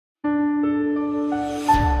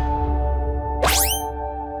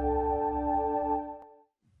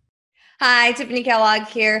Hi, Tiffanie Kellog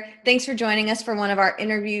here. Thanks for joining us for one of our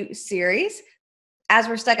interview series. As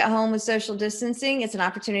we're stuck at home with social distancing, it's an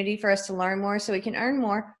opportunity for us to learn more so we can earn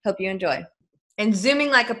more. Hope you enjoy. And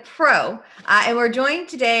zooming like a pro. And we're joined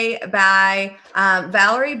today by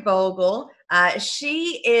Valerie Bogle.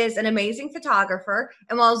 She is an amazing photographer.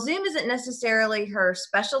 And while Zoom isn't necessarily her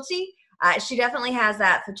specialty, she definitely has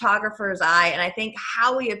that photographer's eye. And I think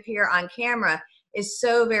how we appear on camera is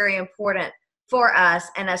so very important for us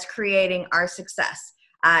and us creating our success.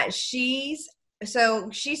 She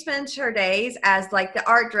spends her days as like the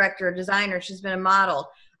art director, designer. She's been a model.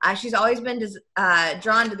 She's always been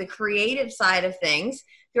drawn to the creative side of things.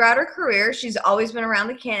 Throughout her career, she's always been around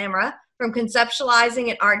the camera, from conceptualizing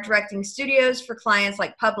and art directing studios for clients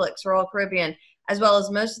like Publix, Royal Caribbean, as well as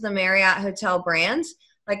most of the Marriott hotel brands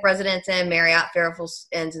like Residence Inn, Marriott, Fairfield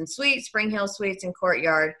Inns and Suites, Spring Hill Suites, and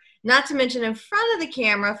Courtyard. Not to mention in front of the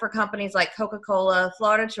camera for companies like Coca-Cola,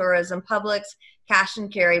 Florida Tourism, Publix, Cash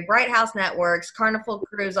and Carry, Bright House Networks, Carnival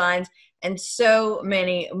Cruise Lines, and so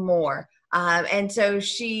many more. And so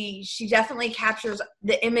she definitely captures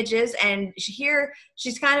the images, and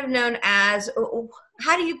she's kind of known as,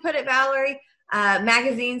 how do you put it, Valerie?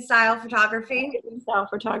 Magazine style photography. Magazine style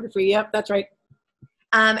photography. Yep, that's right.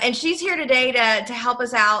 And she's here today to help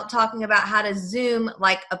us out talking about how to zoom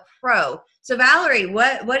like a pro. So Valerie,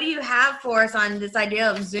 what do you have for us on this idea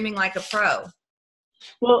of zooming like a pro?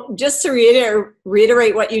 Well, just to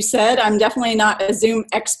reiterate what you said, I'm definitely not a Zoom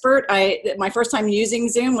expert. My first time using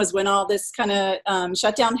Zoom was when all this kind of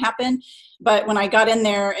shutdown happened. But when I got in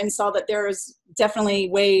there and saw that there was definitely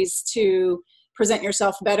ways to present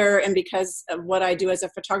yourself better, and because of what I do as a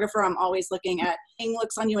photographer, I'm always looking at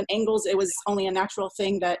looks on you and angles. It was only a natural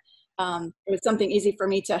thing that it was something easy for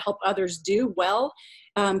me to help others do well.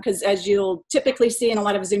 Because as you'll typically see in a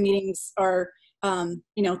lot of Zoom meetings are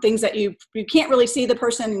things that you can't really see the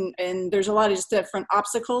person, and there's a lot of just different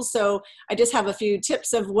obstacles. So I just have a few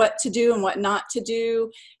tips of what to do and what not to do,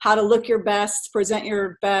 how to look your best, present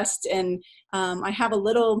your best. And I have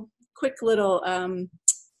a quick little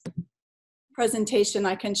presentation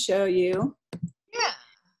I can show you.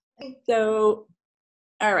 Yeah. So,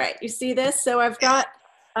 all right, you see this? So I've got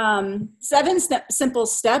 7 simple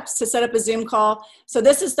steps to set up a Zoom call. So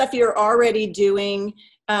this is stuff you're already doing.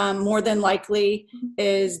 More than likely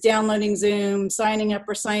is downloading Zoom, signing up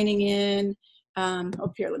or signing in.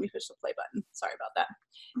 Here, let me push the play button. Sorry about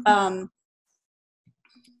that.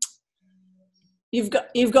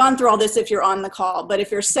 You've gone through all this if you're on the call, but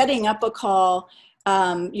if you're setting up a call,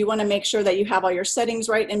 you want to make sure that you have all your settings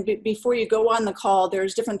right. And before you go on the call,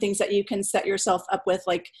 there's different things that you can set yourself up with,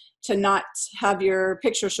 like to not have your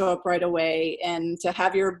picture show up right away and to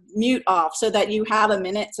have your mute off so that you have a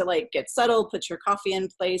minute to like get settled, put your coffee in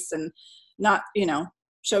place, and not,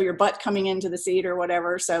 show your butt coming into the seat or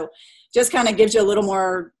whatever. So just kind of gives you a little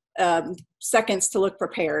more seconds to look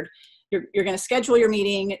prepared. You're going to schedule your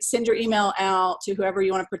meeting, send your email out to whoever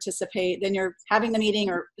you want to participate. Then you're having the meeting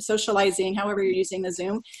or socializing, however you're using the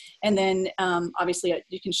Zoom. And then obviously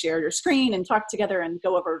you can share your screen and talk together and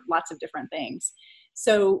go over lots of different things.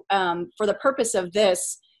 So for the purpose of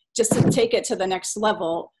this, just to take it to the next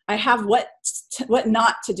level, I have what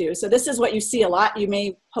not to do. So this is what you see a lot. You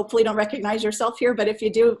may hopefully don't recognize yourself here, but if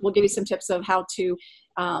you do, we'll give you some tips of how to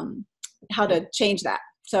change that.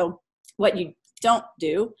 So what you don't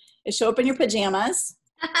do is show up in your pajamas.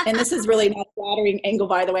 And this is really not a flattering angle,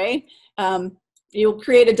 by the way. You'll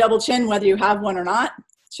create a double chin whether you have one or not,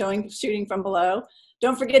 shooting from below.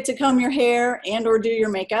 Don't forget to comb your hair and or do your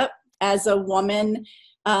makeup. As a woman,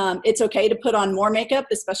 it's okay to put on more makeup,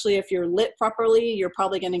 especially if you're lit properly. You're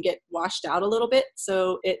probably going to get washed out a little bit,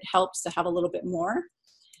 so it helps to have a little bit more.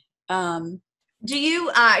 Do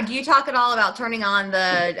you talk at all about turning on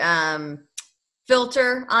the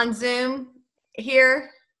filter on Zoom here?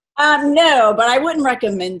 No, but I wouldn't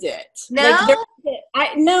recommend it. No?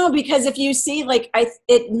 No, because if you see,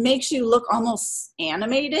 it makes you look almost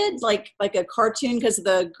animated, like a cartoon, because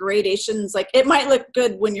the gradations, it might look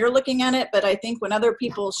good when you're looking at it, but I think when other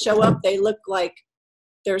people show up, they look like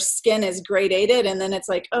their skin is gradated, and then it's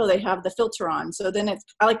like, oh, they have the filter on. So then it's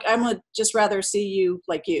like, I would just rather see you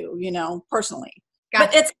like you, personally.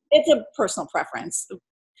 Gotcha. But it's a personal preference.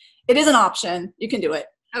 It is an option. You can do it.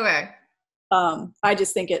 Okay. I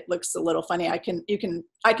just think it looks a little funny. I can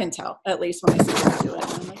tell, at least when I see them do it.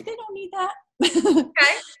 I'm like, they don't need that.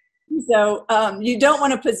 Okay. So you don't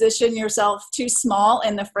want to position yourself too small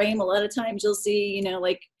in the frame. A lot of times you'll see,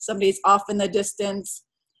 somebody's off in the distance.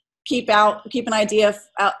 Keep an idea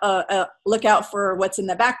of, look out for what's in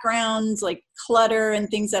the background, like clutter and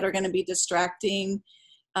things that are going to be distracting.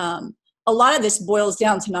 a lot of this boils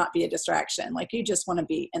down to not be a distraction. Like, you just want to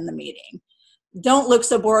be in the meeting. Don't look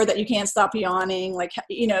so bored that you can't stop yawning. Like,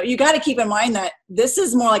 you know, you got to keep in mind that this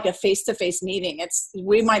is more like a face-to-face meeting.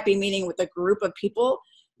 We might be meeting with a group of people,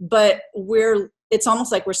 but it's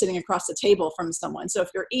almost like we're sitting across the table from someone. So if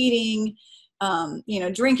you're eating, you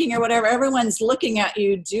know, drinking or whatever, everyone's looking at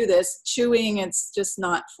you do this, chewing, it's just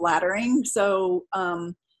not flattering. So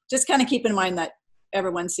just kind of keep in mind that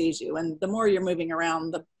everyone sees you, and the more you're moving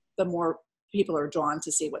around, the more people are drawn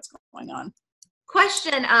to see what's going on.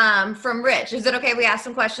 Question from Rich. Is it okay we ask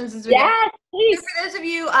some questions as we Yes, please. For those of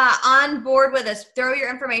you on board with us, throw your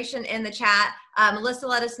information in the chat. Melissa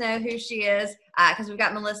let us know who she is, because we've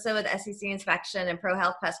got Melissa with SEC Inspection and Pro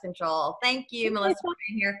Health Pest Control. Thank you, Melissa, for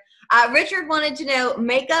being here. Richard wanted to know,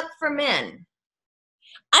 makeup for men.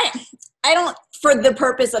 I don't, for the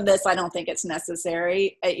purpose of this, I don't think it's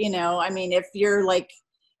necessary. You know, I mean, if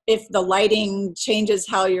the lighting changes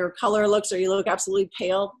how your color looks, or you look absolutely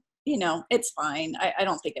pale, you know, it's fine. I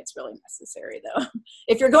don't think it's really necessary, though.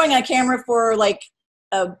 If you're going on camera for like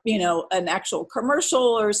you know, an actual commercial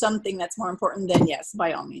or something that's more important, then yes,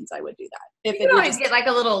 by all means, I would do that. You can always get like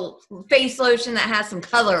a little face lotion that has some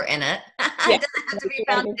color in it. Yeah. It doesn't have to be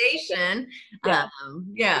foundation. Yeah.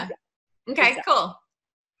 Yeah. Okay, exactly. Cool.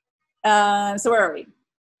 So where are we?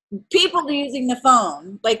 People using the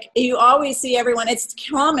phone. Like, you always see everyone, it's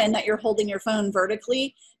common that you're holding your phone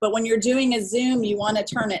vertically, but when you're doing a Zoom, you want to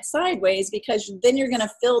turn it sideways, because then you're going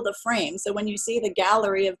to fill the frame. So when you see the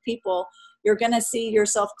gallery of people, you're going to see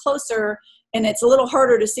yourself closer, and it's a little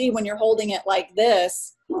harder to see when you're holding it like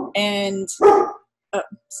this. And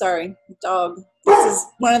sorry, dog. This is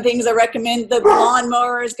one of the things I recommend. The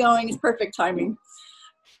lawnmower is going. It's perfect timing.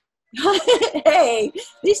 Hey, at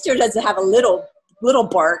least yours doesn't have a little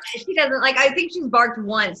bark. She doesn't, like, I think she's barked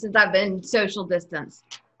once since I've been social distance.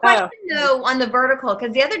 Question though on the vertical,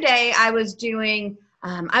 because the other day I was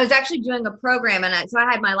actually doing a program, and so I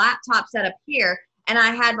had my laptop set up here, and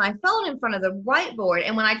I had my phone in front of the whiteboard,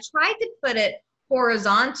 and when I tried to put it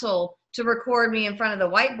horizontal to record me in front of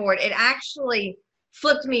the whiteboard, it actually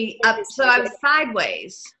flipped me up, so I was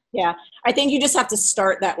sideways. Yeah, I think you just have to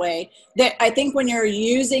start that way. I think when you're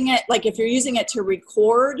using it, like if you're using it to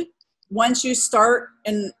record, once you start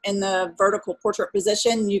in the vertical portrait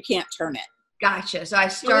position, you can't turn it. Gotcha. So I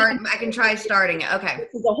can try starting it. Okay.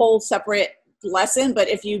 This is a whole separate lesson, but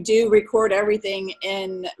if you do record everything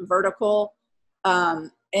in vertical,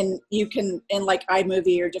 and you can, in like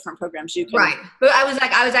iMovie or different programs, you can. Right. But I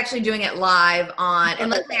was actually doing it live on,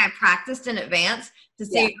 and let's say I practiced in advance to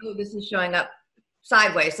see, oh, this is showing up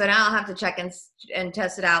sideways. So now I'll have to check and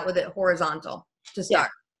test it out with it horizontal to start.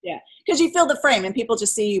 Yeah. Because you fill the frame and people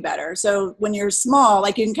just see you better. So when you're small,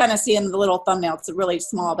 like you can kind of see in the little thumbnail, it's really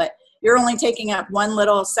small, but you're only taking up one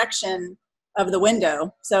little section of the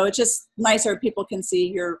window. So it's just nicer. People can see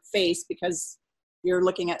your face because you're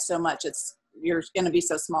looking at so much. You're going to be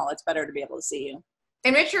so small. It's better to be able to see you.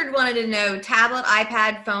 And Richard wanted to know tablet,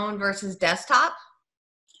 iPad, phone versus desktop.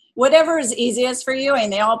 Whatever is easiest for you.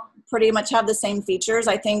 And they all pretty much have the same features.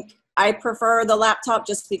 I think I prefer the laptop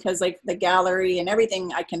just because like the gallery and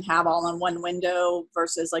everything I can have all in one window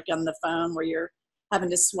versus like on the phone where you're having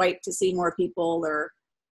to swipe to see more people or,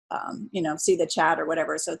 you know, see the chat or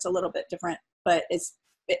whatever. So it's a little bit different, but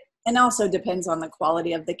and also depends on the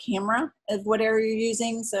quality of the camera of whatever you're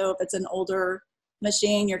using. So if it's an older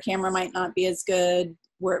machine, your camera might not be as good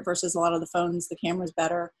versus a lot of the phones, the camera's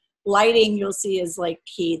better. Lighting you'll see is like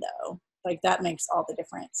key though. Like that makes all the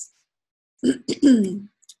difference.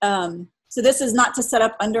 So this is not to set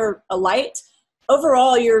up under a light.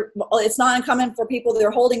 Overall, it's not uncommon for people that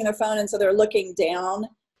are holding their phone and so they're looking down.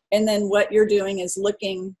 And then what you're doing is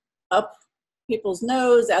looking up people's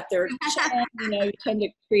nose at their chin. You know, you tend to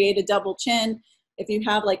create a double chin. If you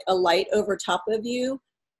have like a light over top of you,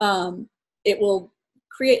 it will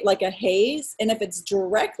create like a haze. And if it's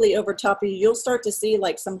directly over top of you, you'll start to see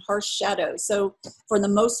like some harsh shadows. So for the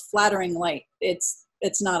most flattering light, it's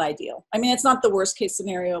not ideal. I mean, it's not the worst case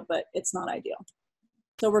scenario, but it's not ideal.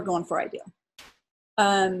 So we're going for ideal.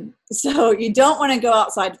 So you don't want to go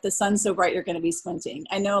outside if the sun's so bright you're going to be squinting.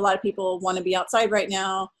 I know a lot of people want to be outside right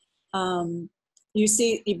now. But you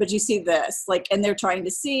see this, like, and they're trying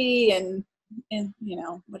to see and you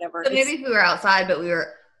know, whatever. So maybe if we were outside, but we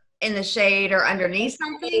were in the shade or underneath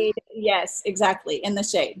something. Yes, exactly. In the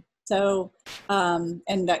shade. So,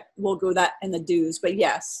 and that we'll go that in the do's, but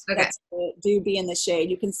yes, okay. Do be in the shade.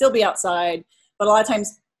 You can still be outside, but a lot of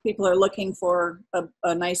times people are looking for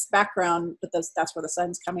a nice background, but that's where the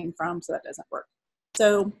sun's coming from. So that doesn't work.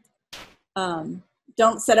 So,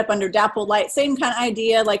 don't set up under dappled light. Same kind of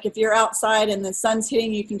idea. Like if you're outside and the sun's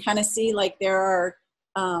hitting, you can kind of see like there are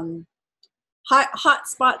hot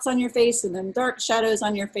spots on your face and then dark shadows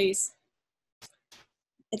on your face.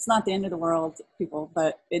 It's not the end of the world, people,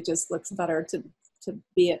 but it just looks better to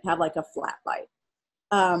have like a flat light.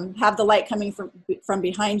 Have the light coming from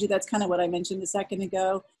behind you. That's kind of what I mentioned a second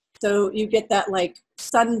ago. So you get that like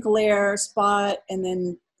sun glare spot, and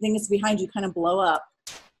then things behind you kind of blow up.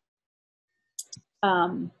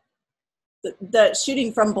 The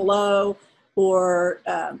shooting from below, or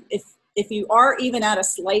if you are even at a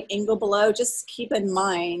slight angle below, just keep in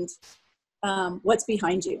mind what's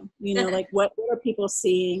behind you. You know, like what are people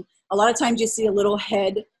seeing? A lot of times you see a little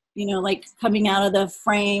head, you know, like coming out of the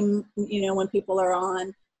frame, you know, when people are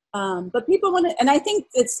on. But people want to, and I think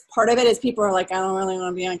it's part of it is people are like, I don't really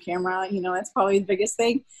want to be on camera. You know, that's probably the biggest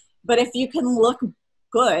thing. But if you can look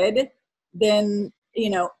good, then, you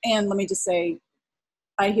know, and let me just say,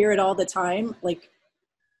 I hear it all the time, like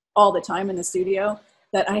all the time in the studio,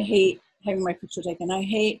 that I hate having my picture taken. I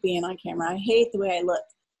hate being on camera. I hate the way I look.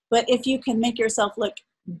 But if you can make yourself look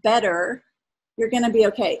better, you're going to be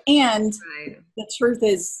okay. And the truth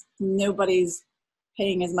is nobody's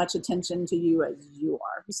paying as much attention to you as you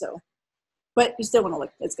are. So, but you still want to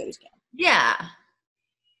look as good as you can. Yeah.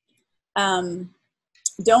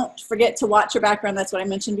 Don't forget to watch your background. That's what I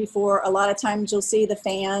mentioned before. A lot of times you'll see the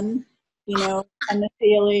fan, you know, on the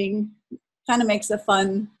ceiling. Kind of makes a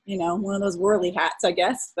fun, you know, one of those whirly hats, I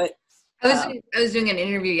guess. But I was doing an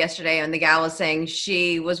interview yesterday, and the gal was saying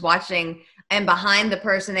she was watching, and behind the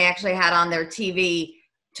person they actually had on their TV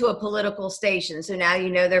to a political station. So now you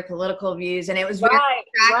know their political views, and it was very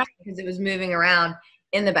distracting because it was moving around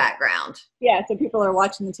in the background. Yeah, so people are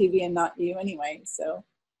watching the TV and not you anyway. So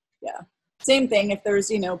yeah, same thing if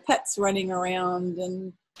there's, you know, pets running around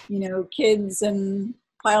and, you know, kids and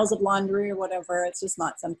piles of laundry or whatever. It's just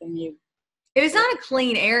not something you. It was not a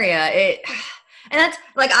clean area. And that's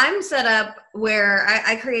like, I'm set up where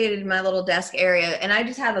I created my little desk area, and I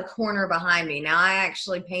just have a corner behind me. Now I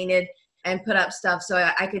actually painted and put up stuff so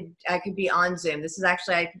I could be on Zoom. This is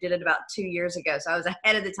actually, I did it about 2 years ago. So I was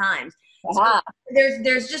ahead of the times. So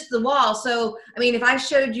there's just the wall. So, I mean, if I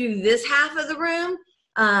showed you this half of the room,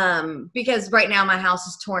 because right now my house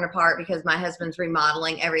is torn apart because my husband's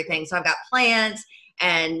remodeling everything. So I've got plants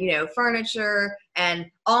and, you know, furniture and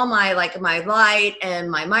all my, like my light and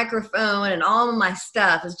my microphone and all of my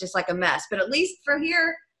stuff is just like a mess. But at least for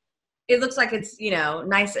here, it looks like it's, you know,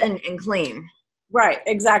 nice and clean. Right.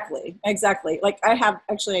 Exactly. Like I have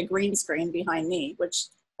actually a green screen behind me, which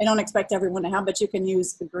I don't expect everyone to have, but you can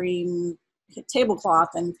use the green tablecloth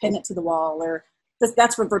and pin it to the wall, or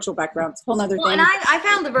that's for virtual backgrounds. Whole nother thing. And I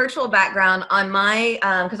found the virtual background on my,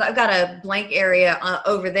 because I've got a blank area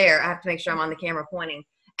over there. I have to make sure I'm on the camera pointing.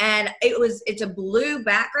 And it's a blue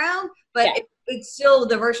background, but it's still,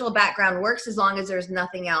 the virtual background works as long as there's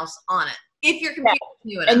nothing else on it. If your computer's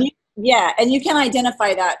new enough. And you can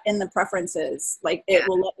identify that in the preferences. Like it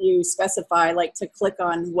will let you specify, like, to click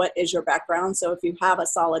on what is your background. So if you have a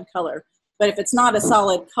solid color, but if it's not a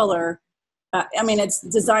solid color, I mean, it's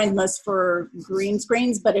designed most for green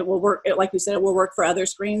screens, but it will work, like you said, it will work for other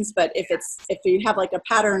screens. But if you have like a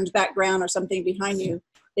patterned background or something behind you,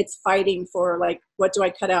 it's fighting for, like, what do I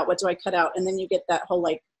cut out? What do I cut out? And then you get that whole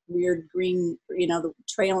like weird green, you know, the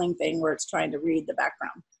trailing thing where it's trying to read the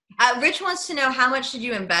background. Rich wants to know, how much did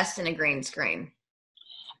you invest in a green screen?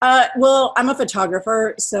 Well, I'm a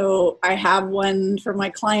photographer, so I have one for my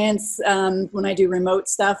clients when I do remote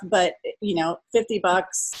stuff, but, you know, $50,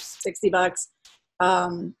 $60.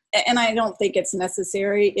 And I don't think it's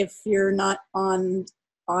necessary if you're not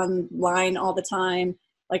online all the time.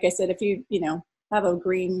 Like I said, if you know, have a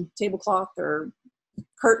green tablecloth or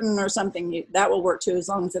curtain or something, that will work too, as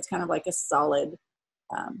long as it's kind of like a solid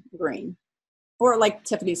green. Or like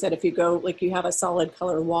Tiffany said, if you go, like, you have a solid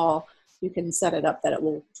color wall, you can set it up that it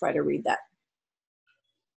will try to read that.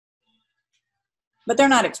 But they're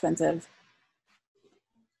not expensive.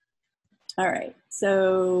 All right,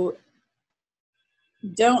 so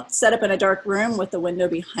don't set up in a dark room with the window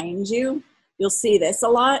behind you. You'll see this a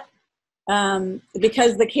lot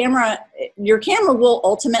because your camera will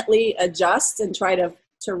ultimately adjust and try to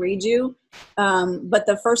read you. But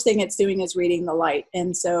the first thing it's doing is reading the light.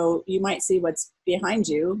 And so you might see what's behind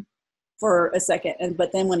you for a second.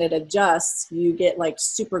 But then when it adjusts, you get like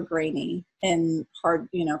super grainy and hard,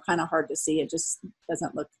 you know, kind of hard to see. It just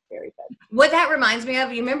doesn't look very good. What that reminds me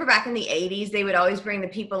of, you remember back in the 80s, they would always bring the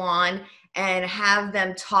people on and have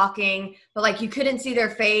them talking, but like you couldn't see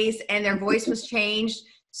their face and their voice was changed.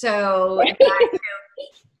 So that, you know,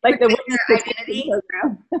 like the identity.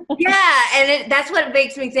 Yeah, and that's what it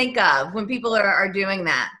makes me think of when people are doing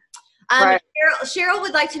that. Right. Cheryl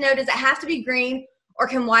would like to know, does it have to be green, or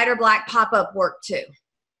can white or black pop-up work too?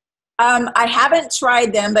 I haven't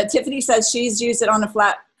tried them, but Tiffany says she's used it on a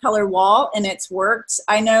flat color wall and it's worked.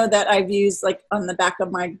 I know that I've used, like, on the back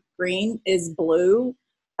of my green is blue.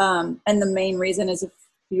 And the main reason is if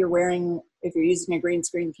you're using a green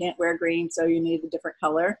screen, you can't wear green, so you need a different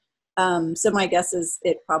color. So my guess is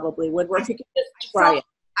it probably would work. You can just try it.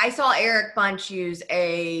 I saw Eric Bunch use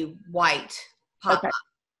a white pop-up. Okay.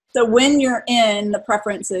 So when you're in the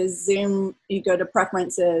preferences, Zoom, you go to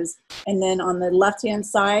preferences, and then on the left-hand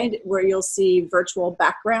side where you'll see virtual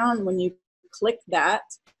background, when you click that,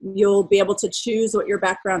 you'll be able to choose what your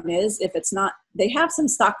background is. If it's not, they have some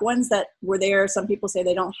stock ones that were there. Some people say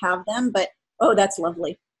they don't have them, but oh, that's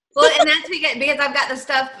lovely. Well, and that's because I've got the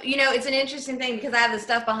stuff, you know, it's an interesting thing because I have the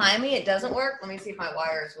stuff behind me. It doesn't work. Let me see if my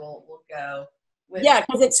wires will go. Yeah,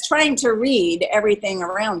 because it's trying to read everything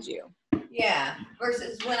around you. Yeah,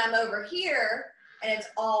 versus when I'm over here and it's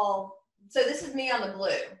all, so this is me on the blue.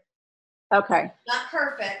 Okay. Not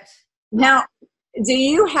perfect. Now, do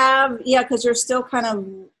you have, yeah, because you're still kind of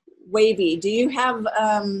wavy. Do you have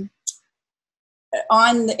in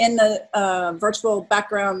the virtual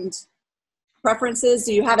background preferences,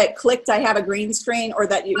 do you have it clicked, I have a green screen, or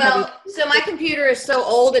that you have? So my computer is so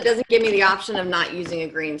old, it doesn't give me the option of not using a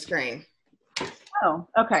green screen. Oh,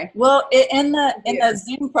 okay. Well, in the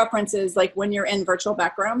Zoom preferences, like when you're in virtual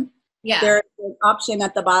background, there's an option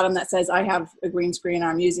at the bottom that says I have a green screen,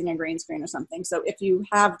 or I'm using a green screen or something. So if you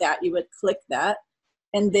have that, you would click that.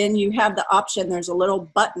 And then you have the option, there's a little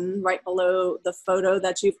button right below the photo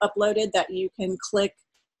that you've uploaded that you can click,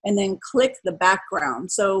 and then click the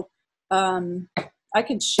background. So I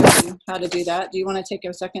can show you how to do that. Do you want to take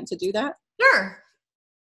a second to do that? Sure.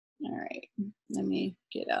 All right, let me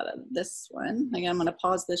get out of this one. Again, I'm going to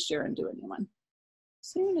pause this share and do a new one.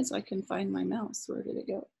 As soon as I can find my mouse, where did it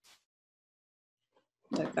go?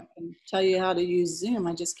 If I can tell you how to use Zoom,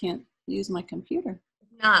 I just can't use my computer.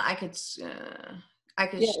 If not, I could share.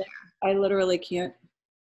 I literally can't.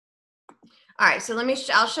 All right, so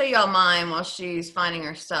I'll show you all mine while she's finding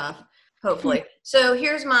her stuff, hopefully. So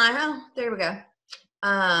here's there we go.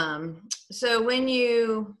 So why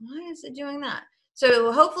is it doing that?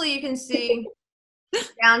 So hopefully you can see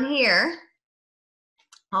down here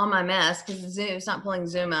all my mess because it's not pulling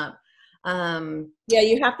Zoom up. Yeah,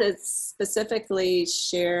 you have to specifically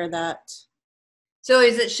share that. So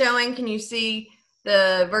is it showing? Can you see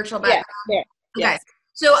the virtual background? Yeah. Okay. Yes.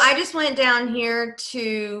 So I just went down here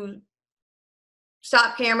to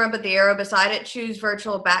stop camera, but the arrow beside it, choose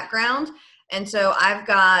virtual background. And so I've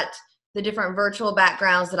got the different virtual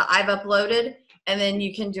backgrounds that I've uploaded. And then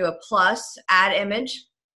you can do a plus, add image,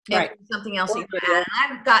 right. Something else you can add. And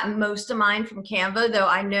I've gotten most of mine from Canva, though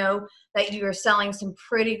I know that you are selling some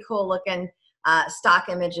pretty cool looking stock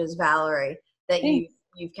images, Valerie, that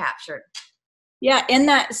you've captured. Yeah, in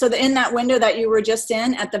that window that you were just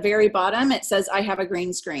in, at the very bottom, it says I have a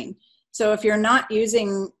green screen. So if you're not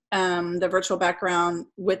using the virtual background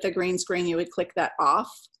with the green screen, you would click that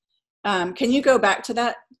off. Can you go back to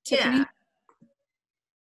that, Tiffany? Yeah.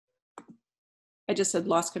 I just had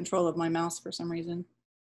lost control of my mouse for some reason.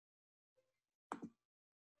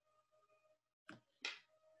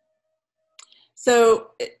 So,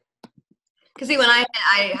 because see, when I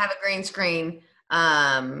have a green screen,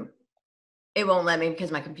 it won't let me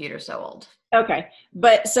because my computer's so old. Okay,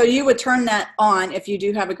 but so you would turn that on if you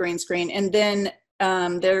do have a green screen, and then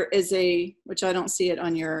there is which I don't see it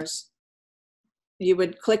on yours. You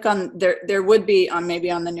would click on there would be on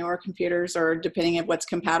maybe on the newer computers, or depending on what's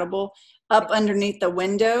compatible. Up underneath the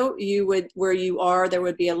window, where you are, there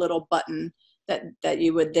would be a little button that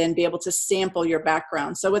you would then be able to sample your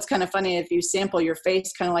background. So it's kind of funny if you sample your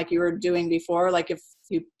face, kind of like you were doing before, like if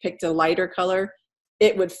you picked a lighter color,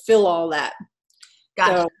 it would fill all that.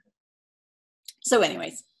 Gotcha. So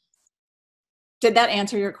anyways, did that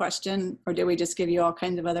answer your question, or did we just give you all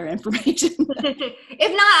kinds of other information?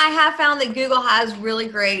 If not, I have found that Google has really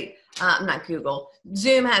great,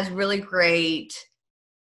 Zoom has really great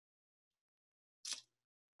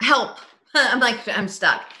help. I'm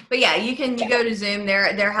stuck. But yeah, you go to Zoom.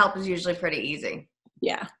 Their help is usually pretty easy.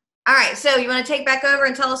 Yeah. All right. So you want to take back over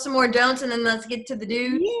and tell us some more don'ts, and then let's get to the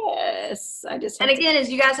do's? Yes. And again, as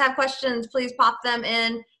you guys have questions, please pop them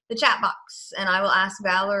in the chat box, and I will ask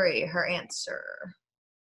Valerie her answer.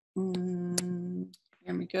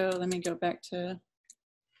 Here we go. Let me go back to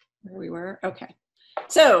where we were. Okay.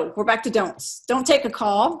 So we're back to don'ts. Don't take a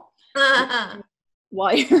call.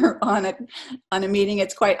 While you're on a meeting.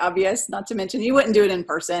 It's quite obvious, not to mention you wouldn't do it in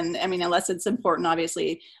person. I mean, unless it's important,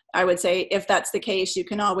 obviously. I would say if that's the case, you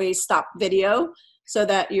can always stop video so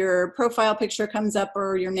that your profile picture comes up,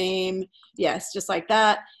 or your name. Yes, just like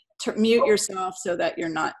that. Mute yourself so that you're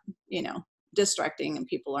not, distracting and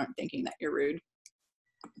people aren't thinking that you're rude.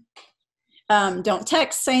 Don't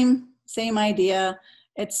text, same idea.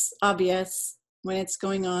 It's obvious when it's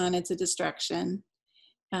going on, it's a distraction.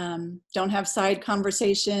 Don't have side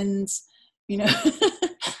conversations, you know.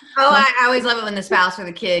 Oh, I always love it when the spouse or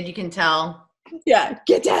the kid, you can tell. Yeah,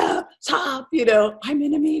 get down, stop, you know, I'm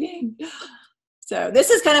in a meeting. So this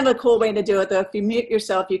is kind of a cool way to do it, though. If you mute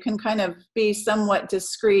yourself, you can kind of be somewhat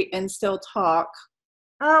discreet and still talk.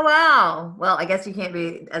 Oh, wow. Well, I guess you can't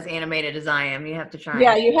be as animated as I am. You have to try.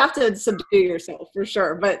 Yeah, you have to subdue yourself for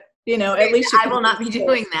sure. But, you know, at least I will not be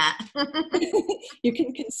doing that. You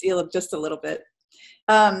can conceal it just a little bit.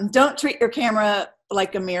 Don't treat your camera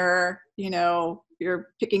like a mirror. You know, you're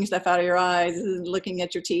picking stuff out of your eyes, looking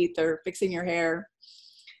at your teeth, or fixing your hair.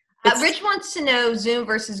 Rich wants to know Zoom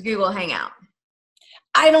versus Google Hangout.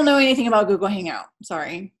 I don't know anything about Google Hangout.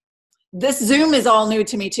 Sorry. This Zoom is all new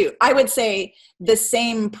to me too. I would say the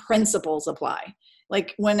same principles apply.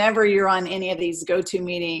 Like whenever you're on any of these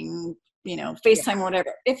GoToMeeting, you know, FaceTime or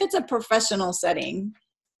whatever, if it's a professional setting,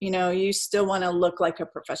 you know, you still want to look like a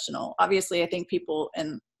professional. Obviously, I think people,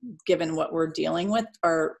 and given what we're dealing with,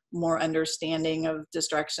 are more understanding of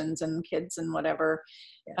distractions and kids and whatever.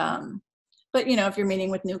 Yeah. But, you know, if you're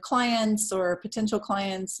meeting with new clients or potential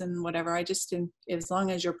clients and whatever, I just think as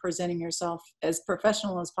long as you're presenting yourself as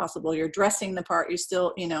professional as possible, you're dressing the part, you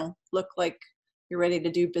still, you know, look like you're ready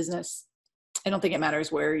to do business. I don't think it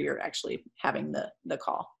matters where you're actually having the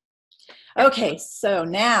call. Okay, so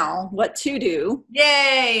now what to do.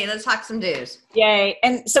 Yay, let's talk some do's. Yay.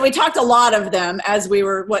 And so we talked a lot of them as we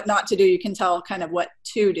were what not to do. You can tell kind of what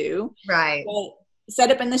to do. Right. Well,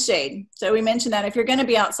 set up in the shade. So we mentioned that if you're going to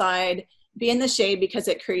be outside, be in the shade because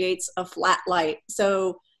it creates a flat light.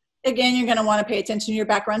 So again, you're going to want to pay attention to your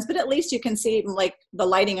backgrounds, but at least you can see like the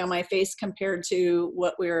lighting on my face compared to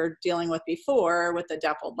what we were dealing with before with the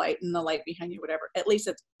dappled light and the light behind you, whatever. At least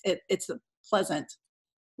it's a pleasant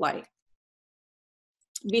light.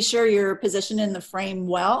 Be sure you're positioned in the frame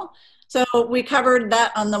well. So we covered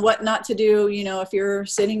that on the what not to do, you know, if you're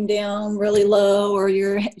sitting down really low or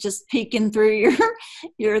you're just peeking through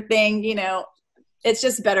your thing, you know, it's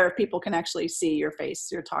just better if people can actually see your face,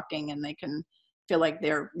 you're talking, and they can feel like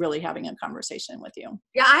they're really having a conversation with you.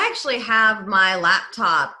 Yeah, I actually have my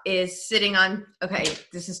laptop is sitting on, okay,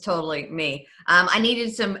 this is totally me. I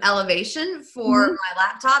needed some elevation for my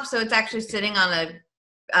laptop. So it's actually sitting on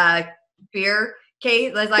a beer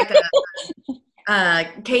case, like a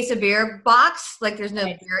case of beer box, like there's no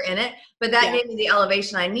beer in it, but that gave me the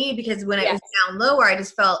elevation I need because when it was down lower, I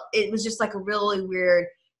just felt it was just like a really weird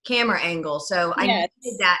camera angle. So I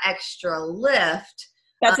needed that extra lift.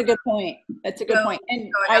 That's a good point. That's a good point.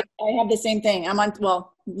 And I have the same thing. I'm on,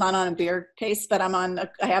 well, not on a beer case, but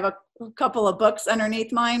I have a couple of books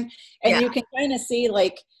underneath mine, and you can kind of see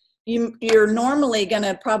like you're normally going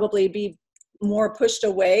to probably be more pushed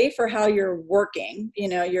away for how you're working. You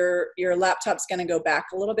know, your laptop's going to go back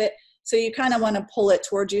a little bit. So you kind of want to pull it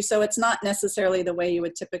towards you. So it's not necessarily the way you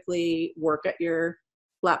would typically work at your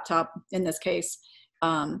laptop in this case.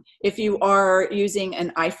 If you are using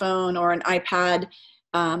an iPhone or an iPad,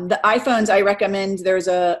 the iPhones, I recommend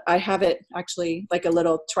I have it actually like a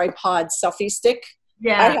little tripod selfie stick.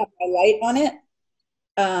 Yeah. I have my light on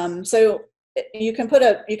it. So you can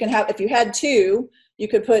if you had two, you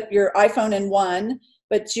could put your iPhone in one,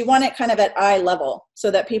 but you want it kind of at eye level so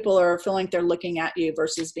that people are feeling like they're looking at you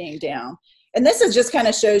versus being down. And this is just kind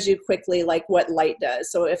of shows you quickly like what light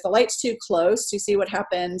does. So if the light's too close, you see what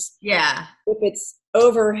happens. Yeah. If it's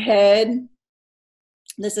overhead,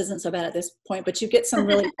 this isn't so bad at this point, but you get some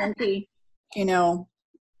really funky, you know.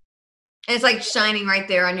 And it's like shining right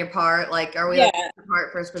there on your part. Like, are we looking at the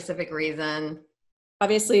part for a specific reason?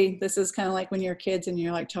 Obviously, this is kind of like when you're kids and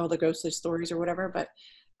you're like tell the ghostly stories or whatever. But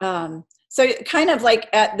so kind of like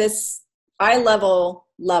at this eye level,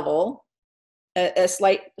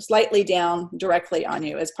 slightly down directly on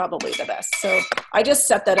you is probably the best. So I just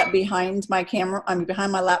set that up behind my camera,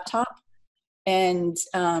 behind my laptop. And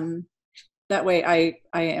that way I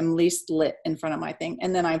am least lit in front of my thing.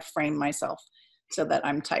 And then I frame myself so that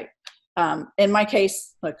I'm tight. In my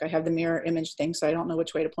case, look, I have the mirror image thing, so I don't know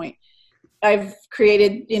which way to point. I've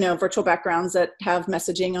created, you know, virtual backgrounds that have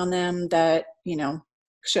messaging on them that, you know,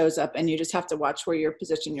 shows up, and you just have to watch where you're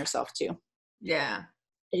positioning yourself to. Yeah.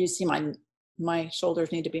 You see my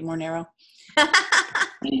shoulders need to be more narrow.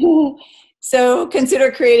 So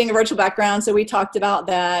consider creating a virtual background. So we talked about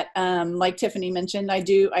that. Like Tiffanie mentioned,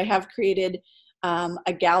 I have created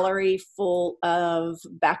a gallery full of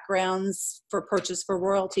backgrounds for purchase for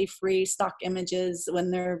royalty-free stock images when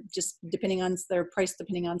they're just depending on their price,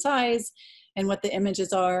 depending on size and what the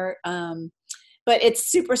images are. but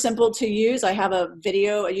it's super simple to use. I have a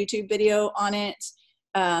YouTube video on it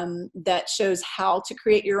that shows how to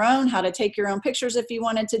create your own, how to take your own pictures if you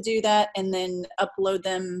wanted to do that, and then upload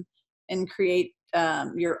them and create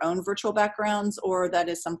your own virtual backgrounds, or that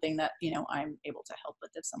is something that, I'm able to help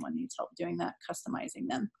with if someone needs help doing that, customizing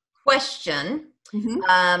them. Question.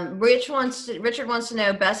 Richard wants to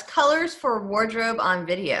know best colors for wardrobe on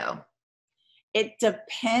video. It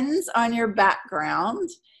depends on your background.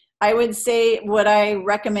 I would say what I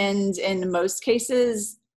recommend in most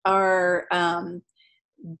cases are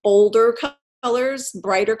bolder colors,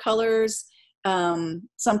 brighter colors,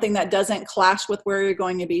 something that doesn't clash with where you're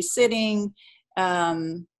going to be sitting.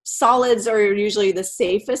 Solids are usually the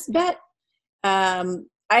safest bet.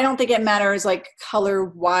 I don't think it matters like color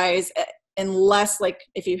wise, unless like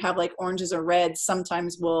if you have like oranges or reds,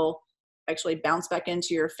 sometimes will actually bounce back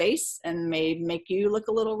into your face and may make you look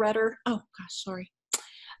a little redder. Oh gosh, sorry.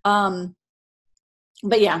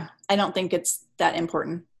 But yeah, I don't think it's that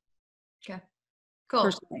important. Okay, cool.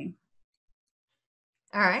 Personally.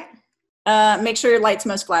 All right. Make sure your light's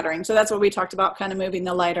most flattering. So that's what we talked about, kind of moving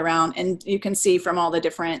the light around, and you can see from all the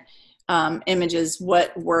different images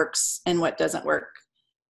what works and what doesn't work.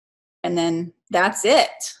 And then that's it.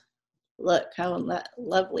 Look how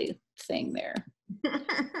lovely thing there. But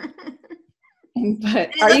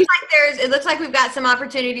it looks like we've got some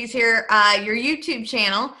opportunities here. Your YouTube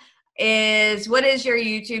channel what is your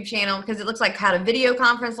YouTube channel? Because it looks like how to video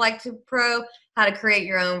conference like to pro, how to create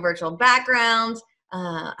your own virtual backgrounds,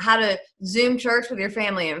 how to Zoom church with your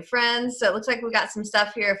family and friends. So it looks like we got some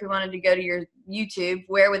stuff here. If we wanted to go to your YouTube,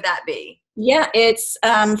 where would that be? Yeah, it's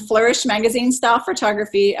Flourish Magazine Style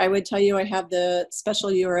Photography. I would tell you I have the special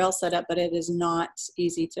URL set up, but it is not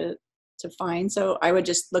easy to find. So I would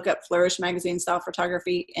just look up Flourish Magazine Style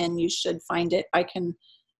Photography and you should find it. I can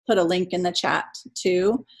put a link in the chat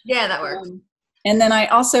too. Yeah, that works. And then I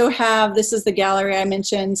also have, this is the gallery I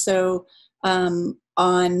mentioned. So on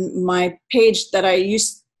my page that I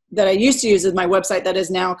used to use as my website, that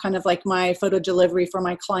is now kind of like my photo delivery for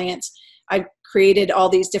my clients, I've created all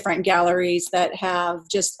these different galleries that have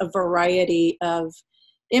just a variety of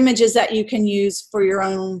images that you can use for your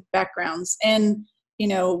own backgrounds. And,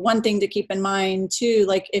 one thing to keep in mind too,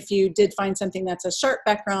 like if you did find something that's a sharp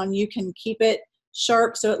background, you can keep it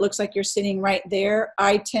sharp so it looks like you're sitting right there.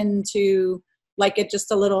 I tend to like it just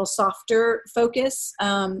a little softer focus.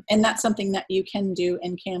 And that's something that you can do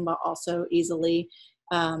in Canva also easily.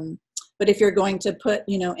 But if you're going to put,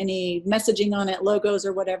 any messaging on it, logos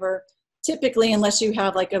or whatever, typically, unless you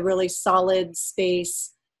have like a really solid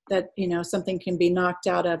space that, something can be knocked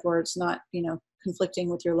out of where it's not, conflicting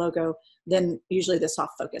with your logo, then usually the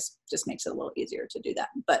soft focus just makes it a little easier to do that.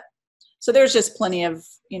 But so there's just plenty of,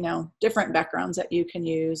 different backgrounds that you can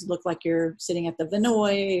use. Look like you're sitting at the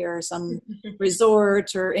Vinoy or some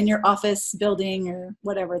resort or in your office building or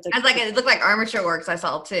whatever. It looked like Armature Works I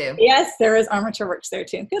saw too. Yes, there is Armature Works there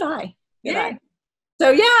too. Good eye. Good eye. So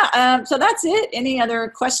yeah, so that's it. Any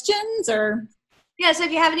other questions or? Yeah, so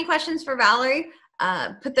if you have any questions for Valerie,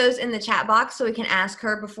 put those in the chat box so we can ask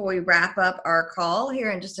her before we wrap up our call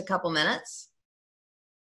here in just a couple minutes.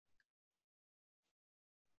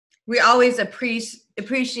 We always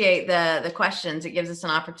appreciate the questions. It gives us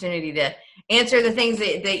an opportunity to answer the things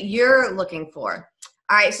that you're looking for.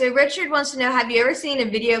 All right, so Richard wants to know, have you ever seen a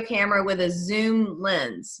video camera with a zoom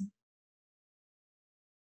lens?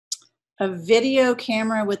 A video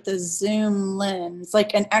camera with a zoom lens,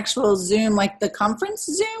 like an actual zoom, like the conference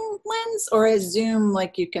zoom lens, or a zoom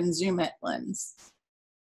like you can zoom it lens?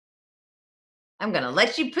 I'm going to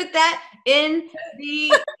let you put that in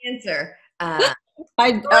the answer.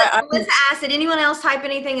 Melissa asked, did anyone else type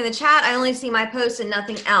anything in the chat? I only see my posts and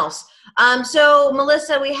nothing else. So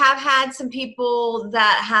Melissa, we have had some people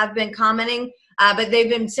that have been commenting, but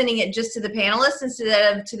they've been sending it just to the panelists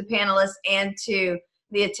instead of to the panelists and to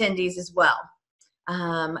the attendees as well.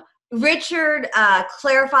 Richard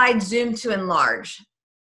clarified zoom to enlarge.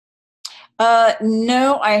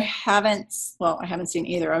 No, I haven't. Well, I haven't seen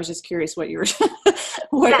either. I was just curious what you were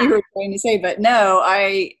you were trying to say, but no,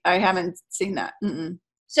 I haven't seen that. Mm-mm.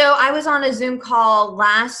 So I was on a Zoom call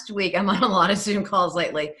last week. I'm on a lot of Zoom calls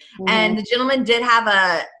lately, and the gentleman did have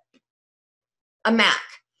a Mac.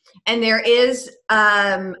 And there is,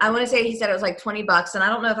 I want to say he said it was like $20, and I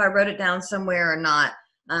don't know if I wrote it down somewhere or not.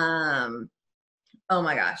 Oh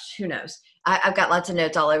my gosh, who knows? I've got lots of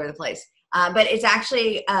notes all over the place. But it's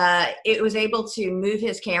actually, it was able to move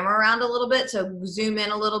his camera around a little bit, so zoom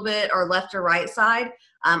in a little bit or left or right side.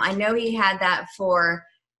 I know he had that for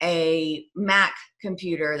a Mac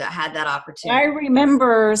computer that had that opportunity. I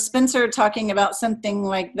remember Spencer talking about something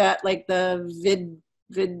like that, like the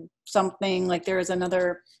vid something, like there is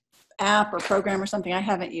another app or program or something. I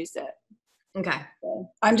haven't used it. Okay. So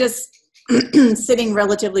I'm just sitting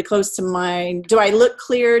relatively close to do I look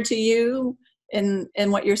clear to you in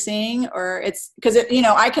what you're seeing, or it's because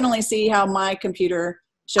I can only see how my computer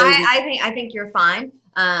shows me. I think you're fine.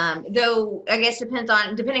 Though I guess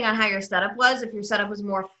depending on how your setup was. If your setup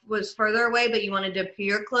was further away, but you wanted to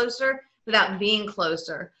appear closer without being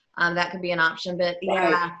closer, that could be an option. But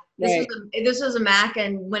yeah, this was a Mac,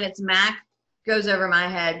 and when it's Mac, goes over my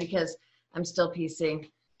head because I'm still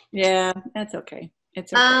PC. Yeah, that's okay.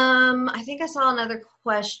 It's okay. I think I saw another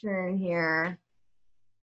question here.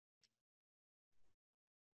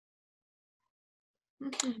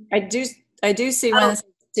 I do see one.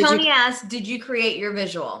 Tony asked, did you create your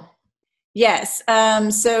visual? Yes.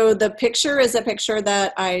 So the picture is a picture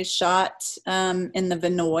that I shot in the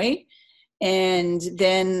Vinoy, and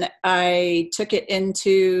then I took it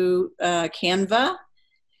into Canva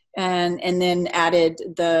and then added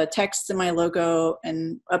the text and my logo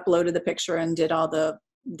and uploaded the picture and did all the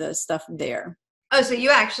stuff there. Oh, so you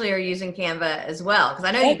actually are using Canva as well? Because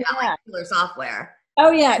I know you've got like killer software.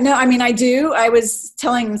 Oh yeah, no, I mean I do. I was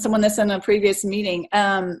telling someone this in a previous meeting.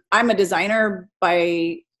 I'm a designer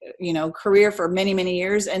by career for many, many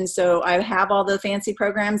years, and so I have all the fancy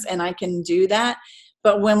programs and I can do that.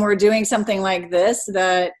 But when we're doing something like this,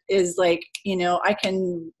 that is like I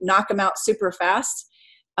can knock them out super fast.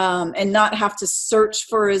 And not have to search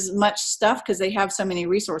for as much stuff because they have so many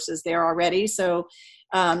resources there already. So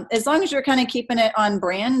as long as you're kind of keeping it on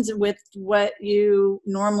brand with what you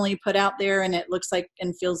normally put out there and it looks like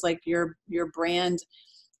and feels like your brand,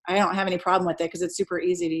 I don't have any problem with it because it's super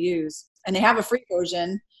easy to use. And they have a free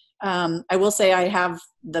version. I will say I have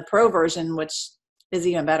the pro version, which is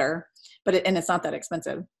even better, but it's not that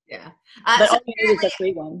expensive. Yeah. But so it's a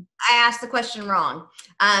free one. I asked the question wrong.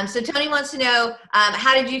 So Tony wants to know,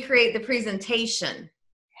 how did you create the presentation?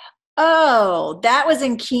 Oh, that was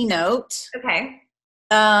in Keynote. Okay.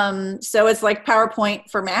 So it's like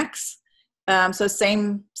PowerPoint for Macs. So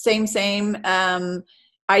same.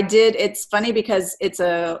 It's funny because it's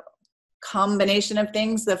a combination of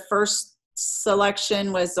things. The first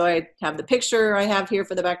selection was, so I have the picture I have here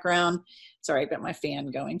for the background. Sorry, I've got my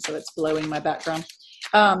fan going, so it's blowing my background.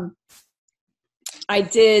 I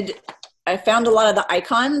found a lot of the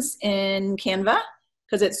icons in Canva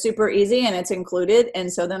because it's super easy and it's included.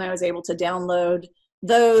 And so then I was able to download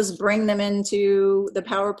those, bring them into the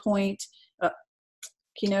PowerPoint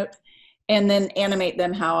Keynote, and then animate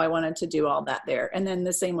them how I wanted to do all that there. And then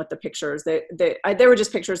the same with the pictures. They were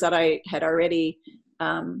just pictures that I had already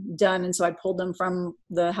done. And so I pulled them from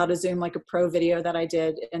the How to Zoom Like a Pro video that I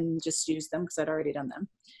did and just used them because I'd already done them.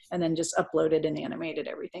 And then just uploaded and animated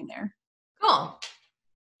everything there. Cool.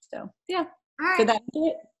 So, yeah. All right. Did that do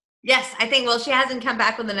it? Yes, I think, well, she hasn't come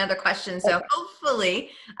back with another question. So okay. Hopefully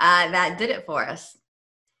that did it for us.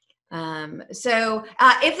 So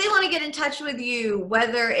if they want to get in touch with you,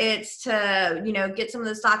 whether it's to, get some of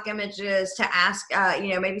the stock images, to ask,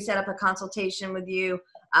 maybe set up a consultation with you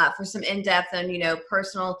for some in-depth and,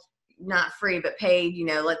 personal, not free, but paid,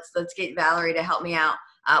 let's get Valerie to help me out.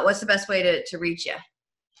 What's the best way to reach you?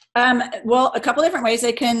 Well, a couple different ways.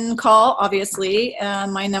 They can call, obviously.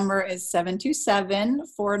 My number is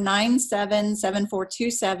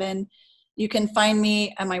 727-497-7427. You can find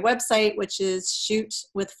me on my website, which is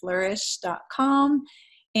shootwithflourish.com.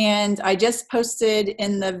 And I just posted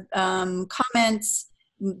in the comments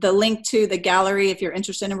the link to the gallery if you're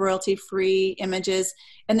interested in royalty-free images.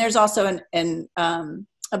 And there's also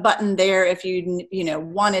a button there if you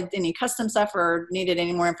wanted any custom stuff or needed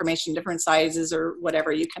any more information, different sizes or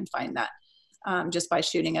whatever. You can find that just by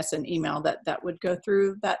shooting us an email that would go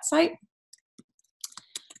through that site.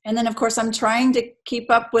 And then, of course, I'm trying to keep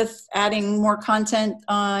up with adding more content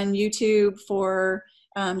on YouTube for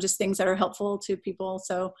just things that are helpful to people.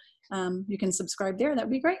 So you can subscribe there. That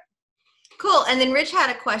would be great. Cool. And then Rich had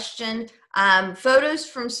a question. Photos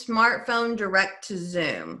from smartphone direct to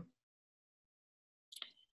Zoom.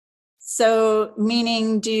 So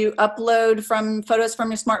meaning, do you upload from photos from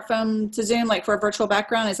your smartphone to Zoom, like for a virtual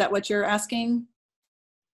background? Is that what you're asking?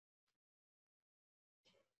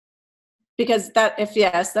 Because if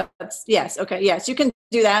yes, that's yes. Okay. Yes, you can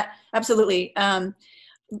do that. Absolutely. I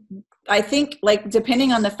think like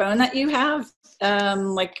depending on the phone that you have,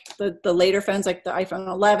 like the later phones, like the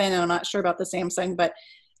iPhone 11, and I'm not sure about the Samsung, but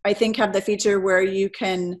I think have the feature where you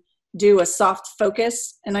can do a soft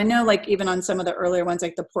focus. And I know like even on some of the earlier ones,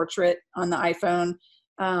 like the portrait on the iPhone,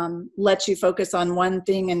 lets you focus on one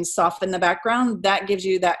thing and soften the background. That gives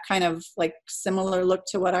you that kind of like similar look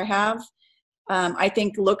to what I have. I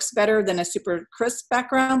think looks better than a super crisp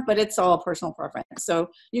background, but it's all personal preference. So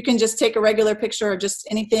you can just take a regular picture of just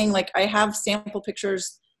anything. Like I have sample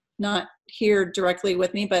pictures, not here directly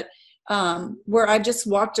with me, but where I've just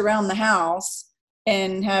walked around the house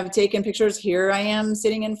and have taken pictures. Here I am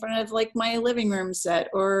sitting in front of like my living room set,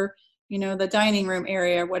 or, you know, the dining room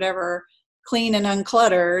area, whatever, clean and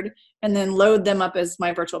uncluttered, and then load them up as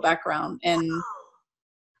my virtual background. And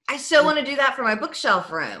I so want to do that for my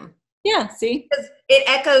bookshelf room. Yeah, see? Because it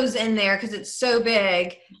echoes in there because it's so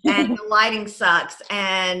big and the lighting sucks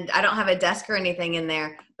and I don't have a desk or anything in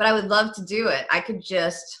there, but I would love to do it. I could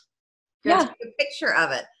just take a picture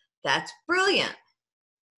of it. That's brilliant.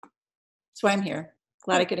 That's why I'm here.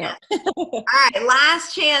 Glad I could help. All right,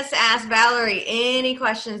 last chance to ask Valerie any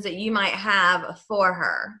questions that you might have for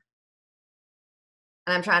her.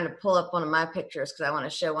 And I'm trying to pull up one of my pictures because I want to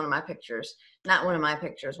show one of my pictures. Not one of my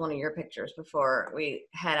pictures, one of your pictures before we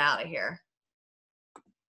head out of here.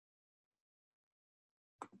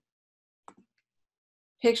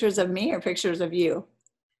 Pictures of me or pictures of you?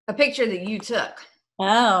 A picture that you took.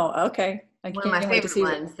 Oh, okay. One of my favorite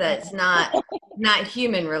ones that's not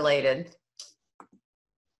human related.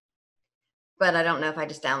 But I don't know if I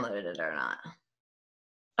just downloaded it or not.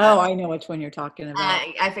 Oh, I know which one you're talking about.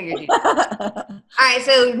 I figured you did. All right,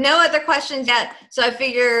 so no other questions yet. So I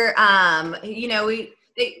figure, you know,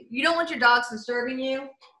 you don't want your dogs disturbing you.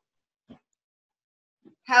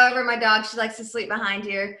 However, my dog, she likes to sleep behind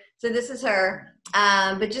here. So this is her.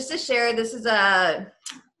 But just to share, this is a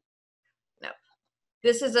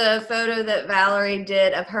photo that Valerie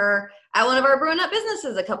did of her at one of our Brewing Up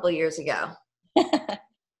businesses a couple of years ago.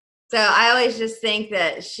 So I always just think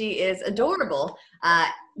that she is adorable,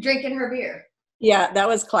 drinking her beer. Yeah, that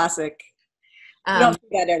was classic. You don't see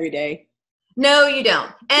that every day. No, you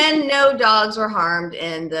don't. And no dogs were harmed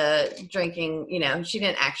in the drinking. You know, she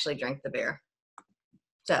didn't actually drink the beer.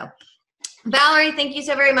 So, Valerie, thank you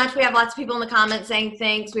so very much. We have lots of people in the comments saying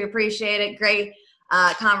thanks. We appreciate it. Great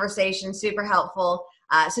conversation, super helpful.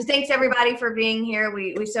 So thanks everybody for being here.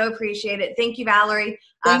 We so appreciate it. Thank you, Valerie.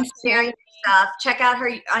 Thanks, sharing your stuff. Check out her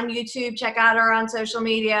on YouTube. Check out her on social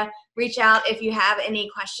media. Reach out if you have any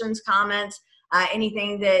questions, comments,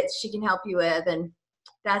 anything that she can help you with. And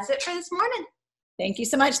that's it for this morning. Thank you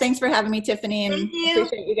so much. Thanks for having me, Tiffany. And Thank you.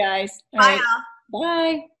 Appreciate you guys. Bye.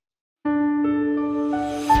 Bye.